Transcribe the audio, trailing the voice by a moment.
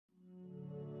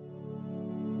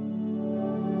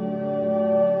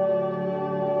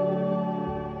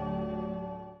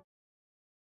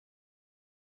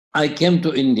I came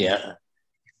to India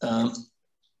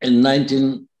in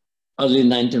early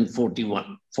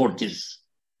 1940s.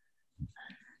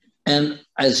 And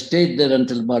I stayed there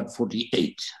until about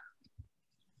 48.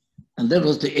 And that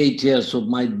was the 8 years of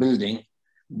my building,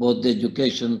 both the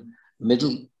education,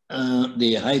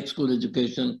 the high school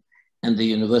education and the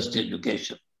university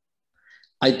education.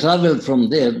 I traveled from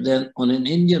there then on an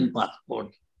Indian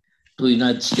passport to the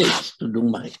United States to do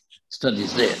my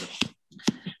studies there.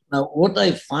 Now, what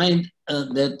I find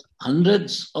that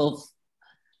hundreds of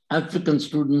African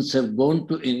students have gone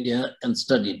to India and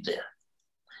studied there.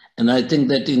 And I think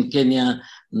that in Kenya,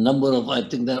 I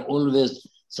think there are always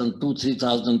some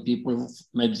 2,000-3,000 people,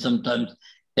 maybe sometimes,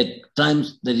 at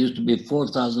times there used to be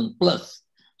 4,000 plus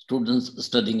students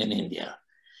studying in India.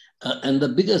 And the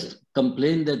biggest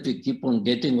complaint that we keep on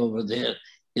getting over there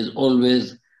is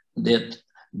always that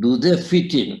do they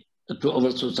fit in to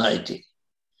our society?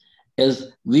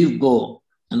 As we go,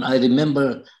 and I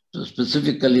remember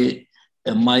specifically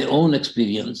my own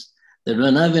experience that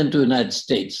when I went to the United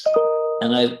States,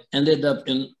 and I ended up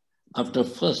after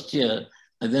first year,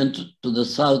 I went to the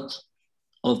south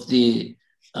of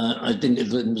I think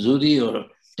it was Missouri or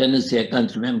Tennessee, I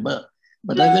can't remember.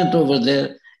 But I went over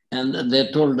there and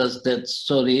they told us that,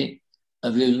 sorry, we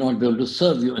will not be able to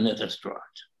serve you in a restaurant.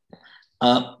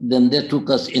 Then they took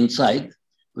us inside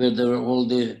where there were all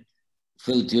the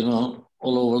filth, all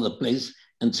over the place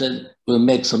and said, we'll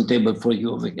make some table for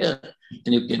you over here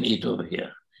and you can eat over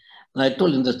here. And I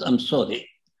told him that I'm sorry.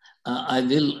 I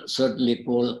will certainly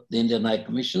call the Indian High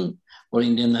Commission or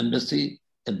Indian Embassy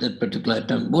at that particular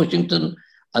time in Washington.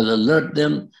 I'll alert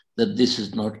them that this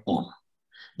is not on.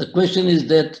 The question is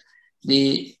that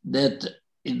there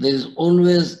is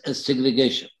always a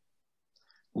segregation,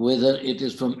 whether it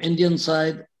is from Indian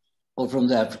side or from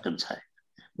the African side.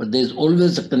 But there's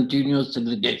always a continuous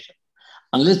segregation.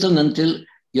 Unless and until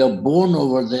you're born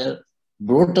over there,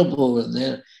 brought up over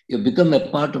there, you become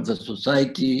a part of a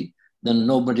society, then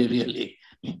nobody really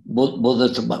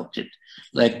bothers about it.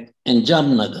 Like in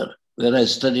Jamnagar, where I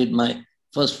studied my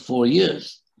first 4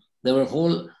 years, there were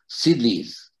whole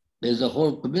cities. There's a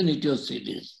whole community of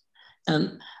cities.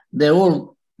 And they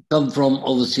all come from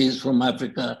overseas, from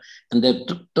Africa, and they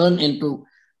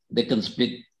they can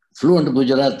speak fluent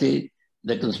Gujarati,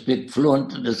 they can speak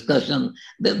fluent discussion.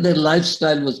 Their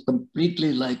lifestyle was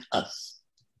completely like us.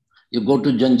 You go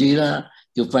to Janjira,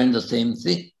 you find the same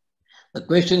thing. The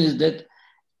question is that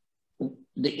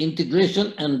the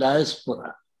integration and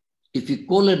diaspora, if you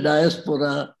call a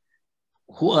diaspora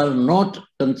who are not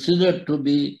considered to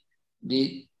be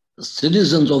the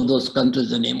citizens of those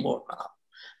countries anymore now,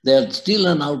 they are still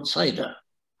an outsider,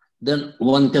 then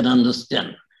one can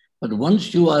understand. But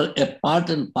once you are a part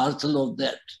and parcel of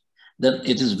that, then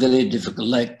it is very difficult.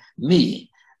 Like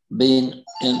me, being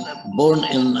born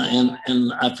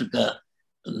in Africa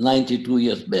 92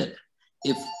 years back,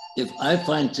 if I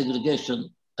find segregation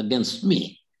against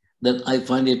me, then I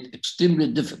find it extremely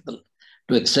difficult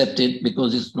to accept it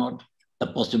because it's not a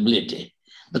possibility.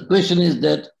 The question is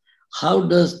that how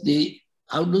do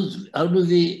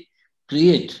we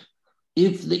create,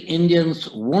 if the Indians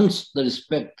want the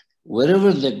respect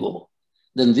wherever they go,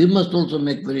 then we must also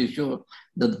make very sure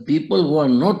that the people who are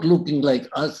not looking like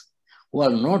us, who are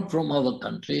not from our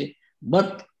country,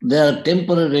 but they are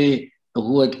temporary,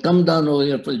 who had come down over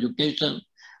here for education,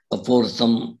 for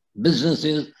some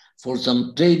businesses, for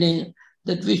some training,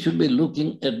 that we should be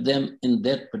looking at them in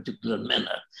that particular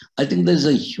manner. I think there's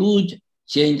a huge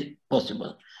change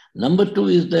possible. Number two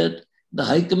is that the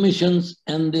high commissions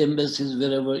and the embassies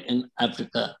wherever in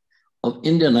Africa, of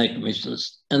Indian high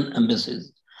commissions and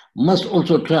embassies, must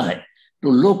also try to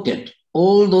look at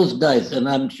all those guys. And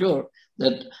I'm sure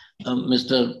that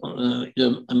Mr.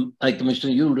 High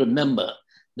Commissioner, you remember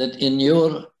that in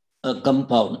your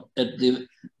compound at the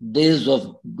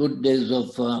good days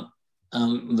of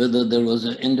whether there was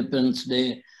an Independence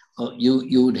Day,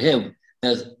 you would have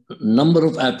a number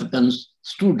of African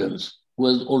students who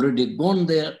has already gone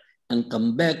there and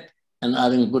come back and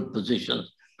are in good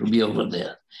positions to be over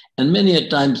there. And many a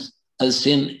times I've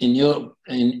seen in your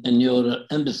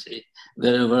embassy,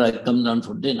 wherever I come down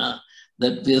for dinner,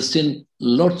 that we have seen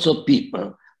lots of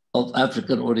people of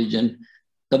African origin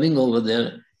coming over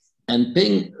there and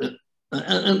paying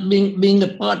and being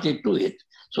a party to it.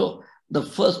 So the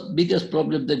first biggest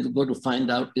problem that we've got to find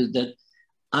out is that,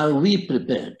 are we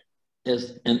prepared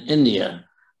as in India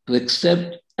to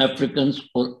accept Africans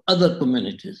or other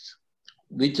communities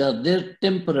which are there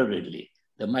temporarily?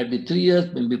 There might be 3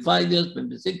 years, maybe 5 years,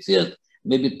 maybe 6 years,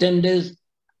 maybe 10 days.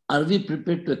 Are we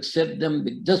prepared to accept them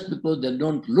just because they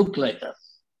don't look like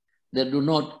us? They do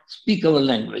not speak our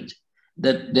language.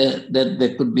 that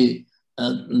there could be,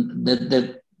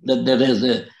 that there is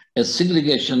a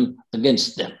segregation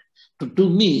against them. To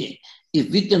me, if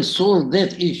we can solve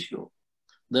that issue,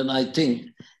 then I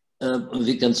think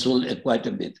we can solve quite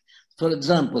a bit. For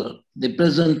example, the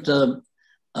present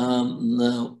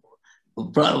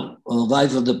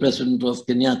wife of the president of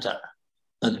Kenyatta,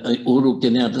 Uhuru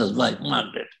Kenyatta's wife,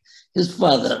 Margaret, his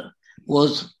father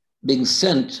was being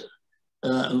sent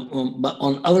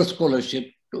on our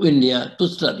scholarship to India to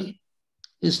study.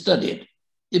 He studied.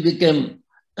 He became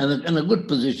in a good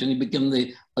position. He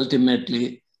became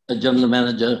ultimately a general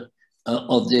manager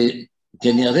of the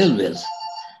Kenya Railways.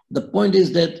 The point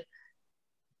is that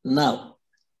now,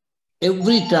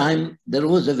 every time there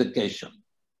was a vacation,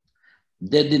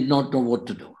 they did not know what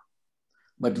to do.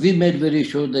 But we made very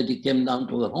sure that he came down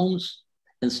to our homes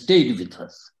and stayed with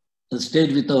us, and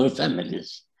stayed with our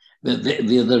families,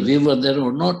 whether we were there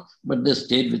or not, but they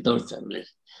stayed with our families.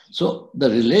 So the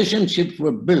relationships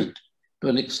were built to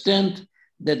an extent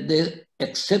that they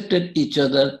accepted each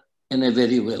other in a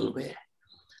very well way.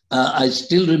 I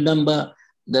still remember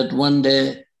that one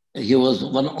day he was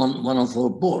on one of our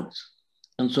boards.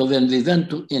 And so when we went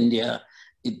to India,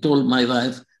 he told my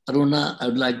wife, Aruna, I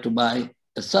would like to buy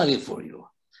a sari for you.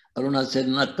 Aruna said,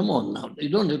 no, come on now, you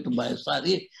don't have to buy a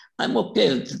sari. I'm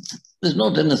okay, there's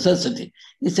not a necessity.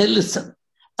 He said, listen,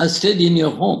 I stayed in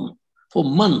your home for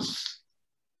months,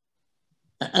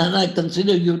 and I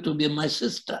consider you to be my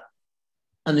sister.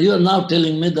 And you are now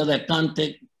telling me that I can't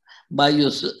buy you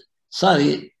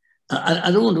sari.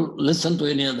 I don't want to listen to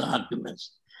any other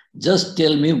arguments. Just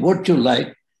tell me what you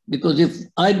like, because if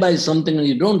I buy something and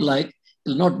you don't like, it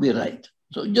will not be right.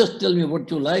 So just tell me what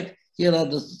you like. Here are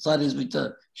the saris which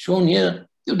are shown here.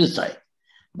 You decide.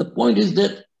 The point is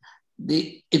that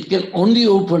it can only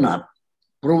open up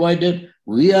provided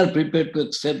we are prepared to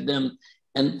accept them.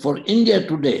 And for India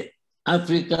today,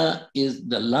 Africa is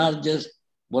the largest,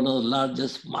 one of the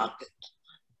largest markets,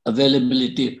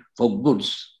 availability for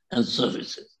goods and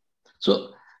services.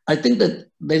 So I think that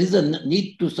there is a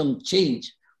need to some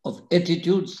change of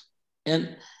attitudes,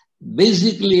 and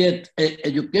basically at an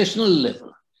educational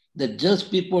level, that just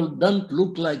people don't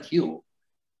look like you,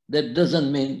 that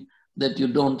doesn't mean that you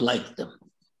don't like them.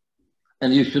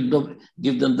 And you should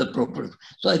give them the proper.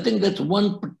 So I think that's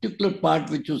one particular part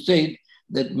which you said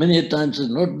that many times has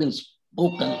not been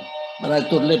spoken, but I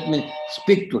thought let me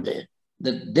speak today,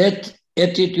 that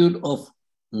attitude of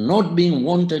not being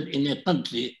wanted in a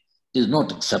country is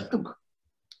not acceptable.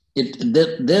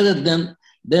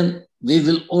 Then we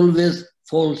will always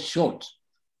fall short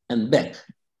and back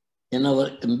in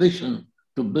our ambition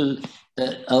to build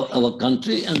our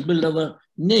country and build our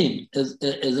name as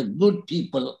a good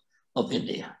people of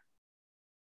India.